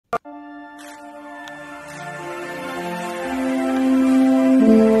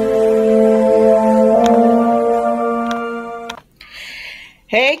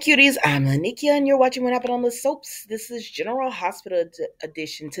Hey cuties, I'm Lanikia and you're watching What Happened on the Soaps. This is General Hospital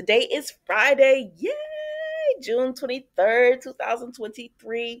Edition. Today is Friday, yay! June 23rd,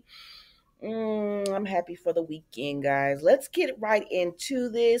 2023. I'm happy for the weekend, guys. Let's get right into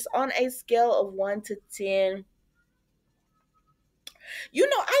this. On a scale of 1 to 10,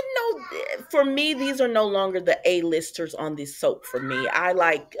 I know for me these are no longer the A-listers on this soap for me. I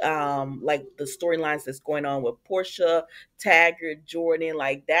like the storylines that's going on with Portia, Taggart, Jordan,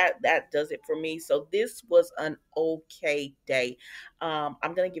 like that does it for me. So this was an okay day. I'm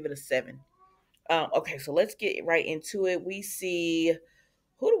gonna give it a 7. Okay, so let's get right into it. We see,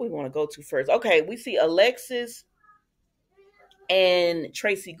 who do we want to go to first? Okay, we see Alexis and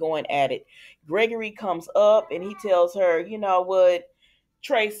Tracy going at it. Gregory comes up and he tells her, you know what,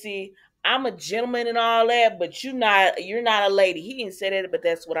 Tracy, I'm a gentleman and all that, but you're not a lady. He didn't say that, but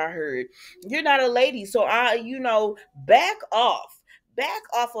that's what I heard. You're not a lady, so back off. Back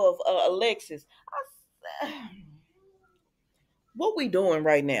off of Alexis. I, what we doing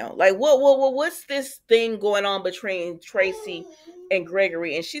right now? Like what's this thing going on between Tracy and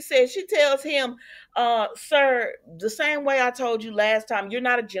Gregory? And she tells him, sir, the same way I told you last time, you're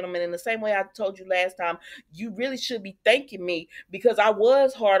not a gentleman. And the same way I told you last time, you really should be thanking me because I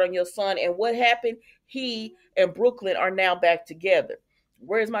was hard on your son. And what happened? He and Brooklyn are now back together.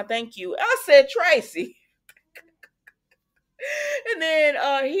 Where's my thank you? I said, Tracy. And then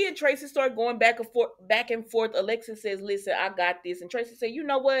he and Tracy start going back and forth, back and forth. Alexis says, "Listen, I got this," and Tracy said, "You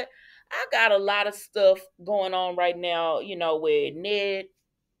know what? I got a lot of stuff going on right now. With Ned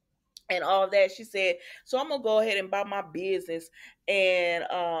and all that." She said, "So I'm gonna go ahead and buy my business, and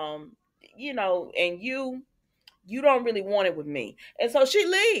and you don't really want it with me." And so she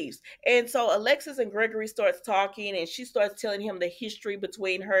leaves. And so Alexis and Gregory starts talking and she starts telling him the history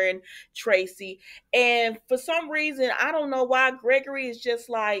between her and Tracy. And for some reason, I don't know why Gregory is just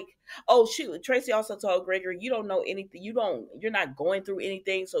like, oh shoot. Tracy also told Gregory, you don't know anything. You're not going through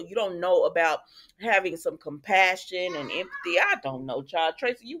anything. So you don't know about having some compassion and empathy. I don't know, child.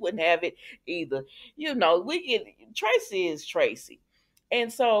 Tracy, you wouldn't have it either. Tracy is Tracy.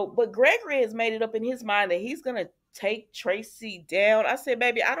 And so, but Gregory has made it up in his mind that he's gonna take Tracy down. I said,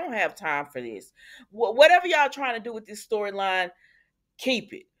 baby, I don't have time for this. Whatever y'all trying to do with this storyline,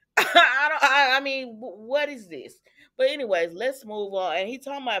 keep it. I mean, what is this? But anyways, let's move on. And he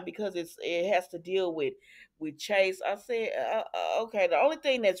talking about because it has to deal with Chase. I said, okay. The only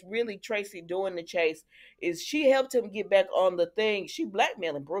thing that's really Tracy doing to Chase is she helped him get back on the thing. She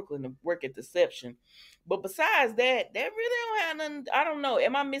blackmailing Brooklyn to work at Deception. But besides that, that really don't have nothing. I don't know.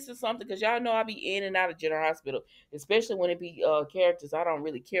 Am I missing something? Because y'all know I be in and out of General Hospital, especially when it be characters I don't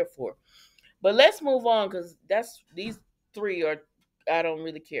really care for. But let's move on because that's these three are I don't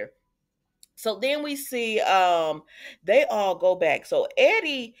really care. So then we see they all go back. So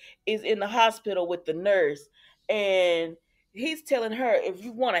Eddie is in the hospital with the nurse and he's telling her, if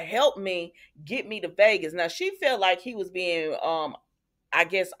you want to help me, get me to Vegas. Now she felt like he was being I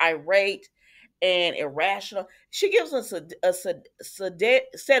guess irate and irrational. She gives us a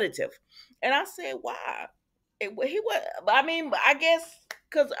sedative. And I said, why? He was, I mean, I guess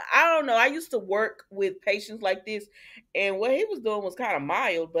because I don't know. I used to work with patients like this, and what he was doing was kind of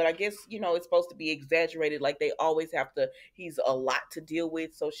mild, but I guess it's supposed to be exaggerated. Like they always have to. He's a lot to deal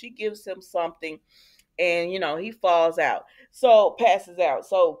with, so she gives him something, and he falls out, so passes out.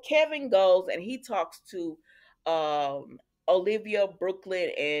 So Kevin goes and he talks to Olivia, Brooklyn,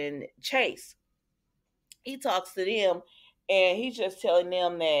 and Chase. He talks to them and he's just telling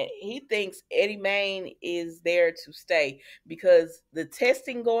them that he thinks Eddie Main is there to stay because the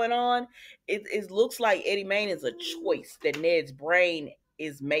testing going on, it looks like Eddie Main is a choice that Ned's brain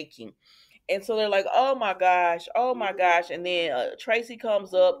is making. And so they're like, oh my gosh, oh my gosh. And then Tracy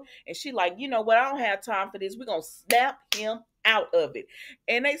comes up and she like, you know what? I don't have time for this. We're going to snap him out of it.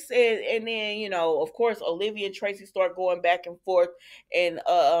 And they said, and then, of course, Olivia and Tracy start going back and forth. And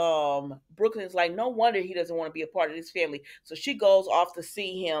Brooklyn's like, no wonder he doesn't want to be a part of this family. So she goes off to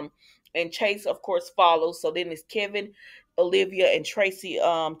see him. And Chase, of course, follows. So then it's Kevin, Olivia, and Tracy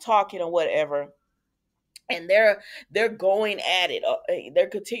talking or whatever, and they're going at it. They're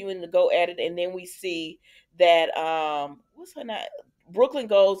continuing to go at it, and then we see that what's her name? Brooklyn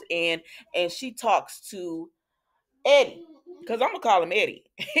goes in and she talks to Eddie, because I'm gonna call him Eddie.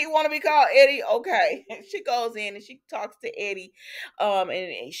 He want to be called Eddie, okay? She goes in and she talks to Eddie,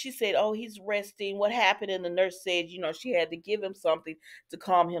 and she said, "Oh, he's resting. What happened?" And the nurse said, she had to give him something to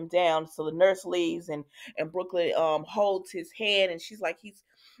calm him down. So the nurse leaves, and Brooklyn holds his hand, and she's like,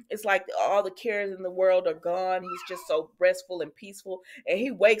 It's like all the cares in the world are gone. He's just so restful and peaceful. And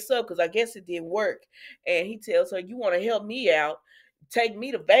he wakes up because I guess it didn't work, and he tells her, "You want to help me out? take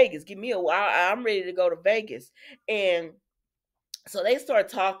me to Vegas. Give me I'm ready to go to Vegas. And so they start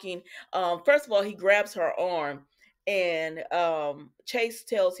talking. First of all, he grabs her arm, and Chase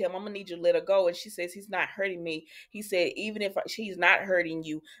tells him, "I'm gonna need you to let her go." And she says, "He's not hurting me." He said, "Even if she's not hurting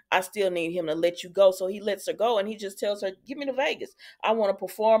you, I still need him to let you go." So he lets her go, and he just tells her, "Give me to Vegas. I want to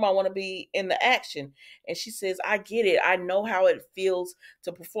perform. I want to be in the action." And she says, "I get it. I know how it feels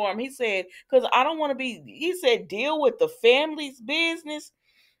to perform." He said, "Because I don't want to be." He said, "Deal with the family's business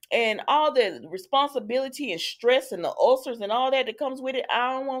and all the responsibility and stress and the ulcers and all that comes with it.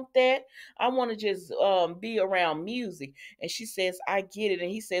 I don't want that. I want to just be around music." And she says, "I get it."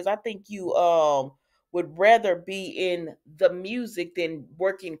 And he says, "I think you would rather be in the music than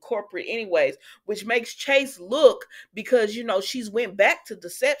working corporate anyways," which makes Chase look, because she's went back to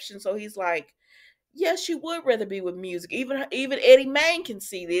deception. So he's like, yeah, she would rather be with music. Even Eddie Main can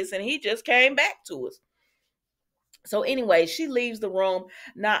see this, and he just came back to us. So anyway, she leaves the room.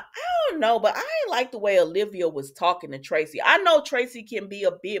 Now, I don't know, but I ain't like the way Olivia was talking to Tracy. I know Tracy can be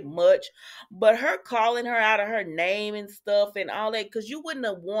a bit much, but her calling her out of her name and stuff and all that, because you wouldn't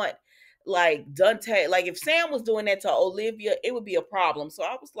have want like Dante, like if Sam was doing that to Olivia, it would be a problem. So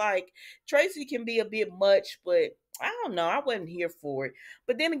I was like, Tracy can be a bit much, but I don't know. I wasn't here for it.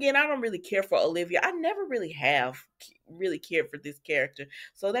 But then again, I don't really care for Olivia. I never really have really cared for this character.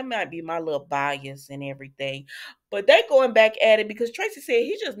 So that might be my little bias and everything. But they going back at it because Tracy said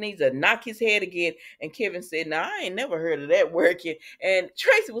he just needs to knock his head again. And Kevin said, "Nah, I ain't never heard of that working." And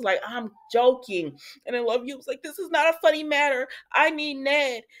Tracy was like, "I'm joking." And then Love You was like, "This is not a funny matter. I need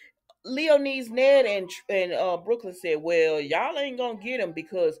Ned. Leo needs Ned." And Brooklyn said, "Well, y'all ain't gonna get him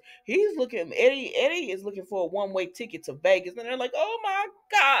because he's looking. Eddie is looking for a one-way ticket to Vegas." And they're like, "Oh my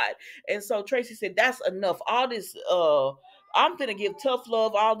god!" And so Tracy said, "That's enough. All this. I'm gonna give tough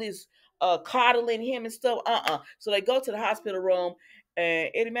love. All this coddling him and stuff. So they go to the hospital room, and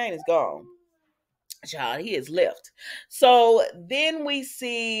Eddie Main is gone. Child, he is left. So then we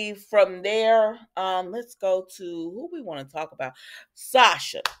see from there. Let's go to who we want to talk about.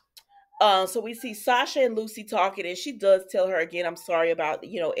 Sasha. So we see Sasha and Lucy talking, and she does tell her again, "I'm sorry about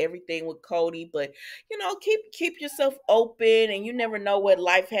everything with Cody, but keep yourself open, and you never know what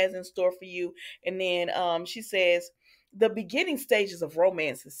life has in store for you." And then she says, "The beginning stages of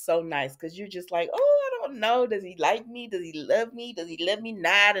romance is so nice because you're just like, oh, I don't know, does he like me? Does he love me? Does he love me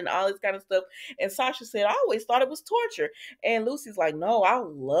not? And all this kind of stuff." And Sasha said, "I always thought it was torture." And Lucy's like, "No, I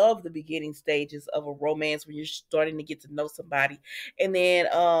love the beginning stages of a romance when you're starting to get to know somebody." And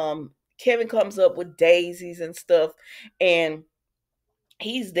then Kevin comes up with daisies and stuff, and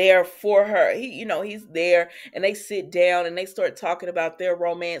he's there for her. He's there, and they sit down and they start talking about their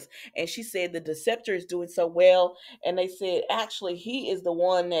romance. And she said the Deceptor is doing so well, and they said actually he is the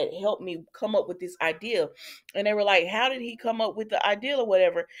one that helped me come up with this idea. And they were like, "How did he come up with the idea or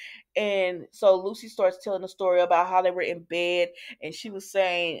whatever?" And so Lucy starts telling the story about how they were in bed, and she was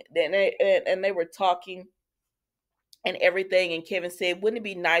saying that and they were talking and everything. And Kevin said, "Wouldn't it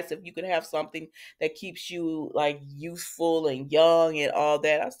be nice if you could have something that keeps you like youthful and young and all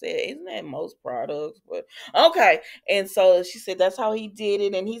that?" I said, "Isn't that most products?" But okay. And so she said that's how he did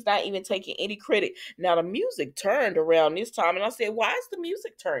it, and he's not even taking any credit. Now the music turned around this time, and I said, "Why is the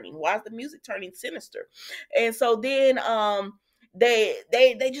music turning? Why is the music turning sinister?" And so then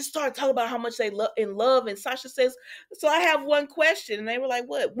they just started talking about how much they love in love. And Sasha says, "So I have one question." And they were like,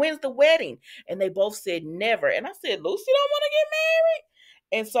 "What? When's the wedding?" And they both said never. And I said, "Lucy don't want to get married."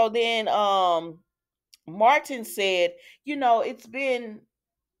 And so then Martin said, "It's been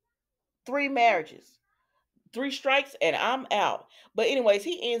 3 marriages, 3 strikes, and I'm out." But anyways,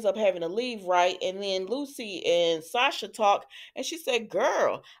 he ends up having to leave, right? And then Lucy and Sasha talk, and she said,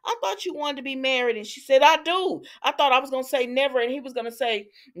 "Girl, I thought you wanted to be married." And she said, "I do. I thought I was gonna say never, and he was gonna say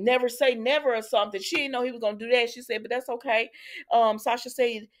never or something." She didn't know he was gonna do that. She said, "But that's okay." Sasha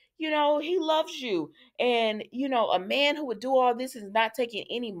said, "He loves you, and a man who would do all this is not taking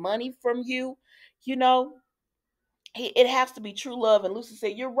any money from you, you know." It has to be true love. And Lucy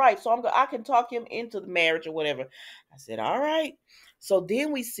said, "You're right. So I can talk him into the marriage or whatever." I said, "All right." So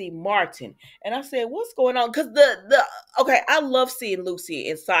then we see Martin, and I said, "What's going on?" Because the okay, I love seeing Lucy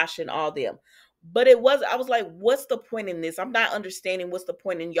and Sasha and all them, but I was like, "What's the point in this? I'm not understanding what's the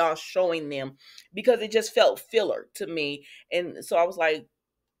point in y'all showing them," because it just felt filler to me. And so I was like,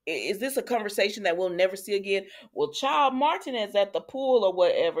 "Is this a conversation that we'll never see again?" Well, child, Martin is at the pool or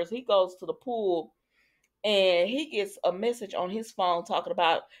whatever. So he goes to the pool, and he gets a message on his phone talking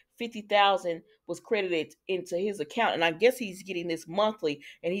about 50,000 was credited into his account, and I guess he's getting this monthly.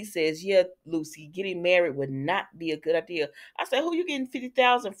 And he says, "Yeah, Lucy, getting married would not be a good idea." I said, "Who you getting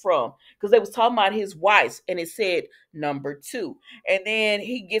 50,000 from?" Because they was talking about his wife, and it said number two. And then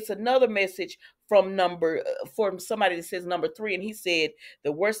he gets another message from somebody that says number three, and he said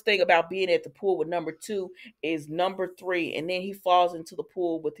the worst thing about being at the pool with number two is number three. And then he falls into the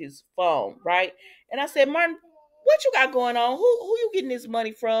pool with his phone, right? And I said, Martin, what you got going on? Who you getting this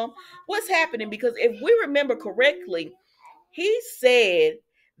money from? What's happening? Because if we remember correctly, he said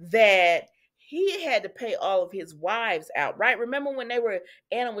that he had to pay all of his wives out, right? Remember when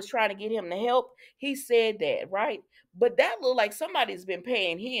Anna was trying to get him to help? He said that, right? But that looked like somebody's been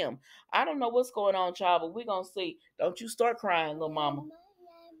paying him. I don't know what's going on, child, but we're gonna see. Don't you start crying, little mama.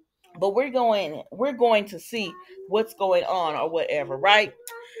 But we're going to see what's going on or whatever, right?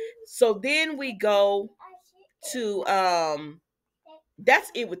 So then we go to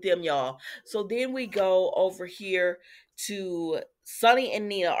that's it with them, y'all. So then we go over here to Sonny and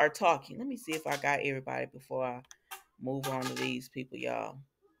Nina are talking. Let me see if I got everybody before I move on to these people, y'all.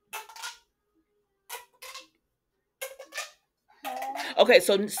 Okay,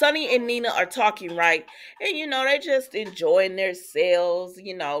 so Sonny and Nina are talking, right? And they're just enjoying themselves.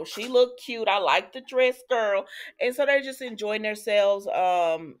 She looked cute. I like the dress, girl. And so they're just enjoying themselves.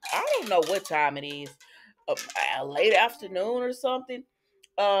 I don't know what time it is. Late afternoon or something.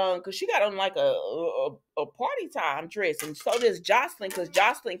 Cause she got on like a party time dress, and so does Jocelyn, cause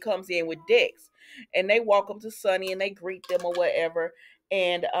Jocelyn comes in with Dex, and they walk up to Sonny and they greet them or whatever.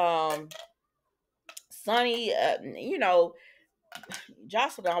 And Sonny,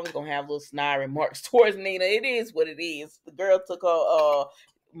 Jocelyn always gonna have little snide remarks towards Nina. It is what it is. The girl took her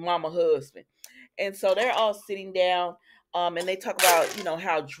mama husband, and so they're all sitting down, and they talk about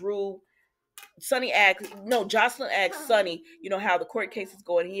how Drew Sonny asked, no, Jocelyn asked Sonny, how the court case is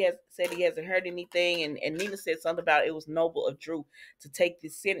going. He has said he hasn't heard anything. And Nina said something about it was noble of Drew to take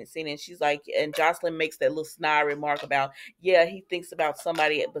this sentencing. And she's like, and Jocelyn makes that little snide remark about, yeah, he thinks about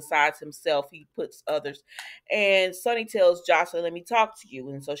somebody besides himself. He puts others. And Sonny tells Jocelyn, let me talk to you.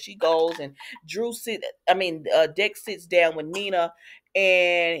 And so she goes, and Dex sits down with Nina,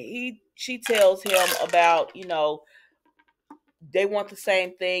 and she tells him about, they want the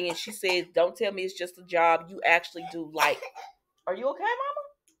same thing. And she says, don't tell me it's just a job. You actually do like. Are you okay,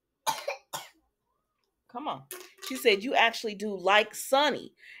 mama? Come on. She said, you actually do like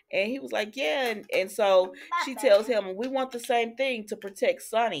Sonny. And he was like, yeah. And so she tells him, we want the same thing, to protect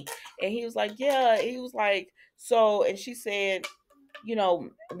Sonny. And he was like, yeah. He was like, so, and she said,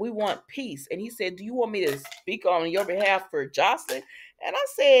 we want peace. And he said, do you want me to speak on your behalf for Jocelyn? And I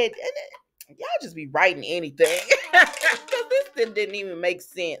said, y'all just be writing anything. Because this didn't even make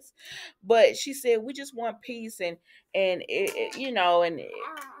sense. But she said, we just want peace. And she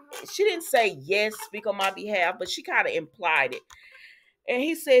didn't say yes, speak on my behalf, but she kind of implied it. And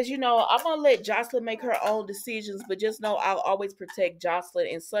he says, I'm going to let Jocelyn make her own decisions, but just know I'll always protect Jocelyn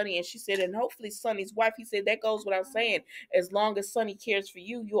and Sonny. And she said, and hopefully Sonny's wife. He said, that goes without saying. As long as Sonny cares for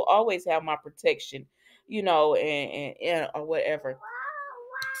you, you'll always have my protection, and or whatever.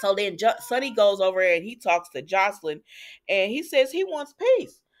 So then Sonny goes over and he talks to Jocelyn, and he says he wants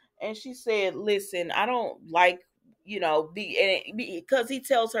peace. And she said, listen, I don't like, because he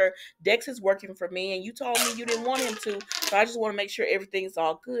tells her Dex is working for me, and you told me you didn't want him to. So I just want to make sure everything's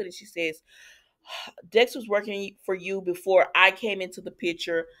all good. And she says, Dex was working for you before I came into the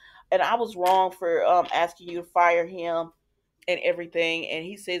picture, and I was wrong for asking you to fire him and everything. And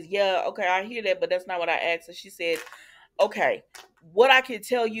he says, yeah, okay, I hear that, but that's not what I asked. And she said, okay, what I can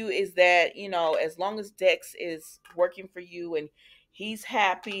tell you is that, as long as Dex is working for you and he's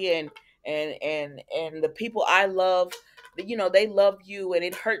happy, and the people I love, they love you, and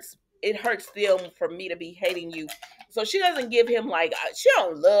it hurts them for me to be hating you. So she doesn't give him, like, she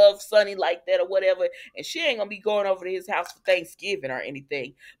don't love Sonny like that or whatever, and she ain't gonna be going over to his house for Thanksgiving or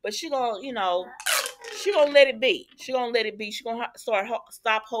anything. But she gonna let it be. She gonna let it be. She gonna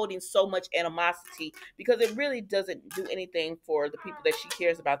stop holding so much animosity, because it really doesn't do anything for the people that she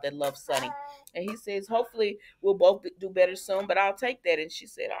cares about that love Sonny. And he says, hopefully we'll both do better soon, but I'll take that. And she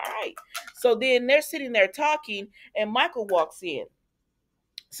said, all right. So then they're sitting there talking, and Michael walks in.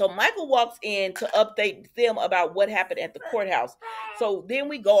 So Michael walks in to update them about what happened at the courthouse. So then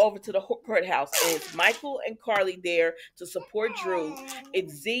we go over to the courthouse, and it's Michael and Carly there to support Drew.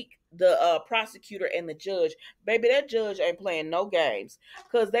 It's Zeke, the prosecutor, and the judge. Baby, that judge ain't playing no games,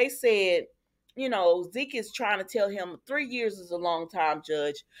 because they said, Zeke is trying to tell him 3 years is a long time,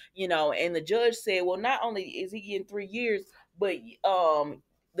 judge. And the judge said, well, not only is he getting 3 years, but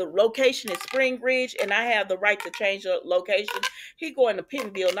the location is Spring Ridge, and I have the right to change the location. He going to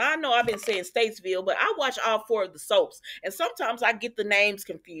Pentonville. Now I know I've been saying Statesville, but I watch all four of the soaps, and sometimes I get the names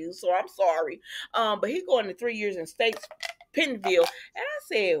confused. So I'm sorry. But he going to 3 years in States Pentonville, and I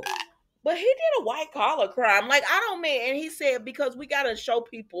said, but he did a white collar crime. Like I don't mean, and he said because we gotta show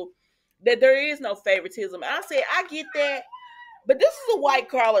people that there is no favoritism. And I said I get that, but this is a white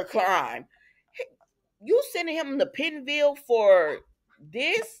collar crime. You sending him to Pentonville for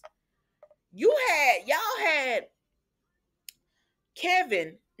this? Y'all had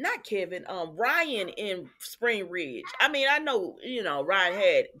Kevin, not Kevin, Ryan in Spring Ridge. I mean, I know, Ryan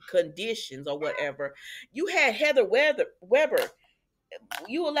had conditions or whatever. You had Heather Weber.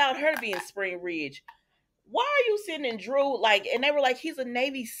 You allowed her to be in Spring Ridge. Why are you sending Drew like, and they were like, he's a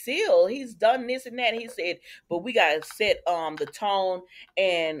Navy SEAL, he's done this and that. And he said, but we gotta set the tone,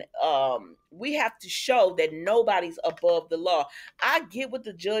 and we have to show that nobody's above the law. I get what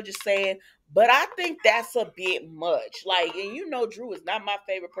the judge is saying, but I think that's a bit much. Like, and Drew is not my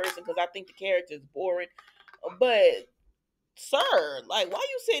favorite person because I think the character is boring. But sir, like, why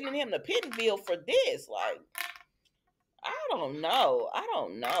you sending him to Pentonville for this? Like, I don't know,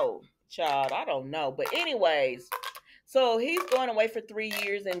 child. I don't know. But anyways, so he's going away for 3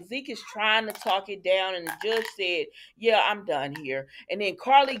 years, and Zeke is trying to talk it down, and the judge said, yeah, I'm done here. And then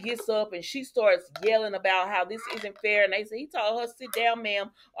Carly gets up, and she starts yelling about how this isn't fair, and they say, he told her, sit down, ma'am,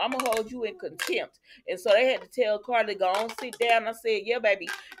 I'm going to hold you in contempt. And so they had to tell Carly, go on, sit down. I said, yeah, baby.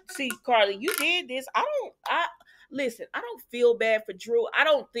 See, Carly, you did this. Listen, I don't feel bad for Drew. I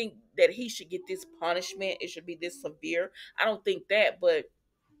don't think that he should get this punishment. It should be this severe. I don't think that, but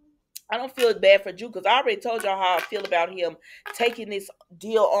I don't feel bad for Drew because I already told y'all how I feel about him taking this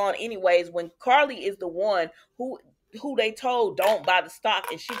deal on anyways, when Carly is the one who they told don't buy the stock,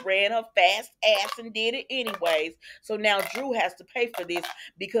 and she ran her fast ass and did it anyways. So now Drew has to pay for this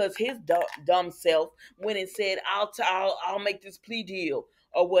because his dumb self went and said, I'll make this plea deal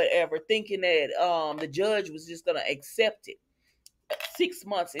or whatever, thinking that the judge was just gonna accept it. 6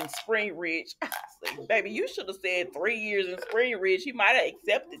 months in Spring Ridge. Like, baby, you should have said 3 years in Spring Ridge. He might have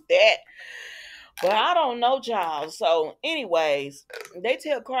accepted that. But I don't know, y'all. So, anyways, they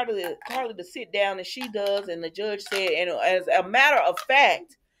tell Carly to sit down, and she does. And the judge said, and as a matter of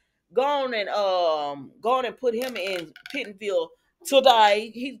fact, go on and put him in Pentonville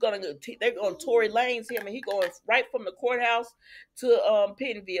today. They're gonna Tory Lanez him, and he going right from the courthouse to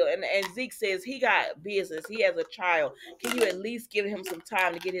Pentonville. And Zeke says he got business. He has a child. Can you at least give him some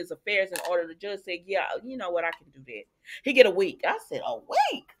time to get his affairs in order? The judge said, yeah, you know what, I can do that. He get a week. I said, a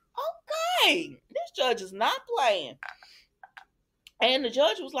week? Okay, this judge is not playing. And the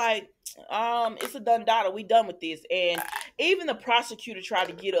judge was like, it's a done daughter. We done with this. And even the prosecutor tried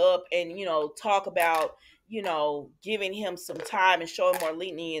to get up and, talk about, giving him some time and showing more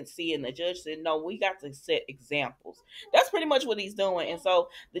leniency. And the judge said, no, we got to set examples. That's pretty much what he's doing. And so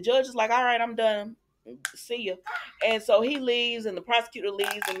the judge is like, all right, I'm done. See ya. And so he leaves, and the prosecutor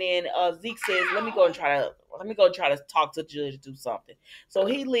leaves, and then Zeke says, let me go and try to talk to the judge, do something. So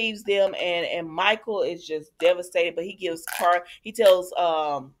he leaves them, and Michael is just devastated, but he tells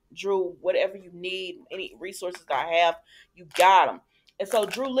Drew, whatever you need, any resources I have, you got them. And so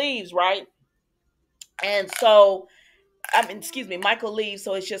Drew leaves, right? And so Michael leaves,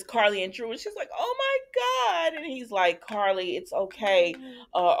 so it's just Carly and Drew. And she's like, oh my God. And he's like, Carly, it's okay,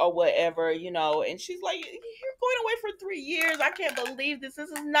 or whatever, And she's like, you're going away for 3 years. I can't believe this. This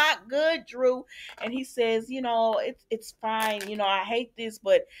is not good, Drew. And he says, it's fine. I hate this,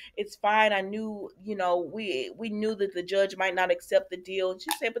 but it's fine. I knew, we knew that the judge might not accept the deal. And she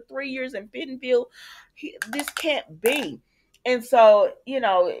said, but 3 years in Bentonville, this can't be. And so,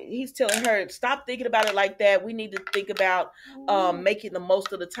 he's telling her, stop thinking about it like that. We need to think about making the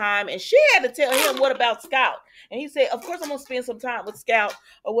most of the time. And she had to tell him, what about Scout? And he said, of course, I'm going to spend some time with Scout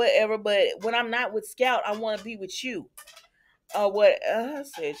or whatever. But when I'm not with Scout, I want to be with you. I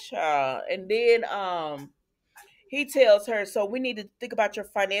said, child. And then he tells her, so we need to think about your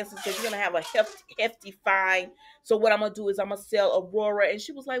finances because you're going to have a hefty fine. So what I'm going to do is I'm going to sell Aurora. And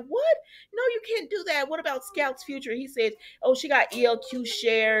she was like, what? No, you can't do that. What about Scout's future? He said, oh, she got ELQ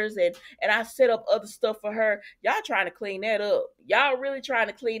shares, and I set up other stuff for her. Y'all trying to clean that up. Y'all really trying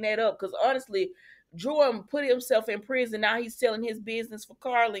to clean that up because honestly, Drew put himself in prison. Now he's selling his business for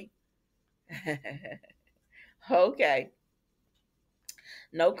Carly. Okay.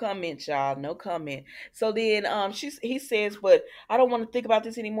 No comment, y'all. No comment. So then he says, but I don't want to think about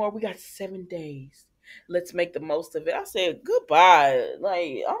this anymore. We got 7 days. let's make the most of it. I said goodbye.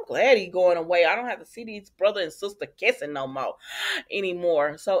 Like, I'm glad he going away. I don't have to see these brother and sister kissing no more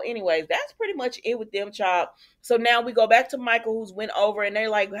anymore. So, anyways, that's pretty much it with them, child. So now we go back to Michael, who's went over, and they're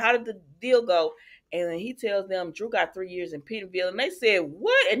like, "How did the deal go?" And then he tells them Drew got 3 years in Pentonville, and they said,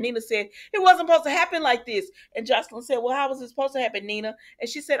 "What?" And Nina said, "It wasn't supposed to happen like this." And Jocelyn said, "Well, how was it supposed to happen, Nina?" And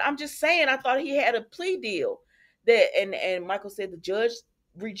she said, "I'm just saying, I thought he had a plea deal." That and Michael said the judge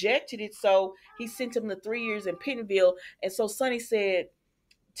rejected it, so he sent him to 3 years in Pentonville. And so Sonny said,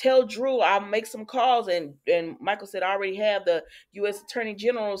 "Tell Drew I'll make some calls." And Michael said, "I already have." The U.S. Attorney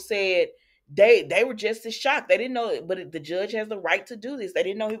General said they were just as shocked. They didn't know it, but the judge has the right to do this. They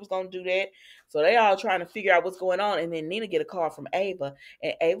didn't know he was going to do that. So they all trying to figure out what's going on. And then Nina get a call from Ava,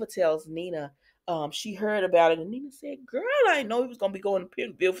 and Ava tells Nina she heard about it, and Nina said, "Girl, I didn't know he was going to be going to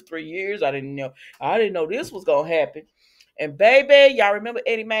Pentonville for 3 years. I didn't know this was going to happen." And baby, y'all remember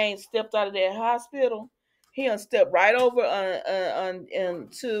Eddie Main stepped out of that hospital? He done stepped right over on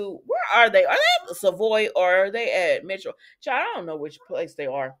into, where are they? Are they at Savoy or are they at Metro? Child, I don't know which place they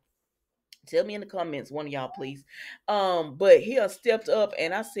are. Tell me in the comments, one of y'all, please. But he done stepped up,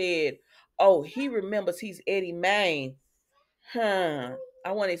 and I said, "Oh, he remembers he's Eddie Main, huh?"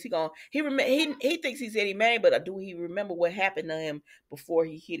 I wonder, is he going? He thinks he's Eddie Main, but do he remember what happened to him before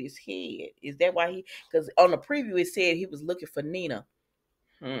he hit his head? Is that why he? Because on the preview it said he was looking for Nina.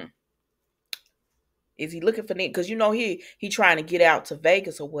 Hmm. Is he looking for Nina? Because he trying to get out to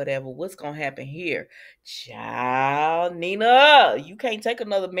Vegas or whatever. What's gonna happen here, child? Nina, you can't take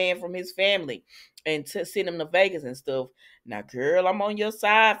another man from his family and send him to Vegas and stuff. Now, girl, I'm on your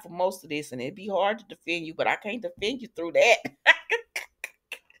side for most of this, and it'd be hard to defend you, but I can't defend you through that.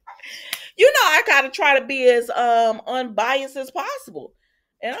 I gotta try to be as unbiased as possible.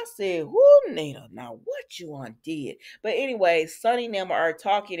 And I said, "Who, Nina? Now what you undid?" But anyway, Sonny and them are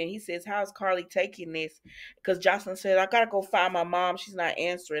talking, and he says, "How's Carly taking this?" Because Jocelyn said, "I gotta go find my mom. She's not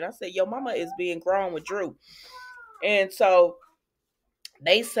answering." I said, "Your mama is being grown with Drew." And so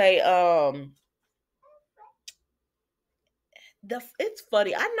they say, it's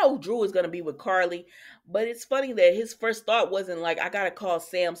funny. I know Drew is gonna be with Carly, but it's funny that his first thought wasn't like, "I gotta call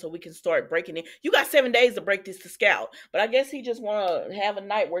Sam so we can start breaking it." You got 7 days to break this to Scout, but I guess he just want to have a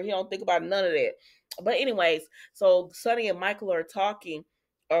night where he don't think about none of that. But anyways, so Sonny and Michael are talking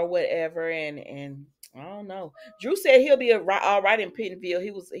or whatever, and I don't know. Drew said he'll be all right in Pittenville.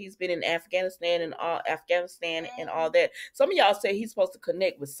 He's been in Afghanistan and all that. Some of y'all say he's supposed to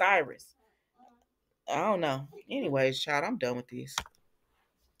connect with Cyrus. I don't know. Anyways, child, I'm done with this.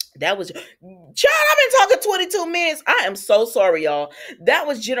 That was, child, I've been talking 22 minutes. I am so sorry, y'all. That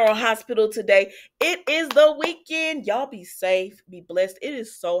was General Hospital today. It is the weekend. Y'all be safe, be blessed. It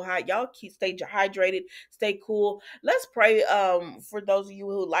is so hot. Y'all stay hydrated, stay cool. Let's pray for those of you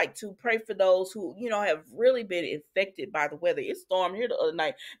who like to pray for those who, have really been infected by the weather. It stormed here the other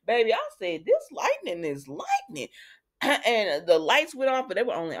night. Baby, I said this lightning is lightning. And the lights went off, but they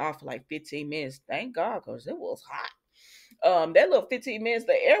were only off for like 15 minutes. Thank God, because it was hot. That little 15 minutes,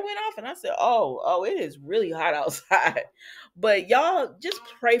 the air went off, and I said, "Oh, it is really hot outside." But y'all just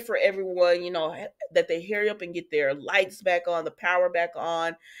pray for everyone, that they hurry up and get their lights back on, the power back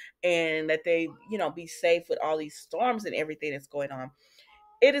on, and that they, be safe with all these storms and everything that's going on.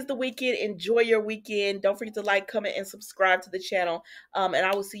 It is the weekend. Enjoy your weekend. Don't forget to like, comment, and subscribe to the channel. And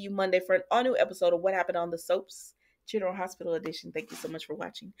I will see you Monday for an all new episode of What Happened on the Soaps General Hospital Edition. Thank you so much for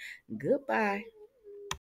watching. Goodbye.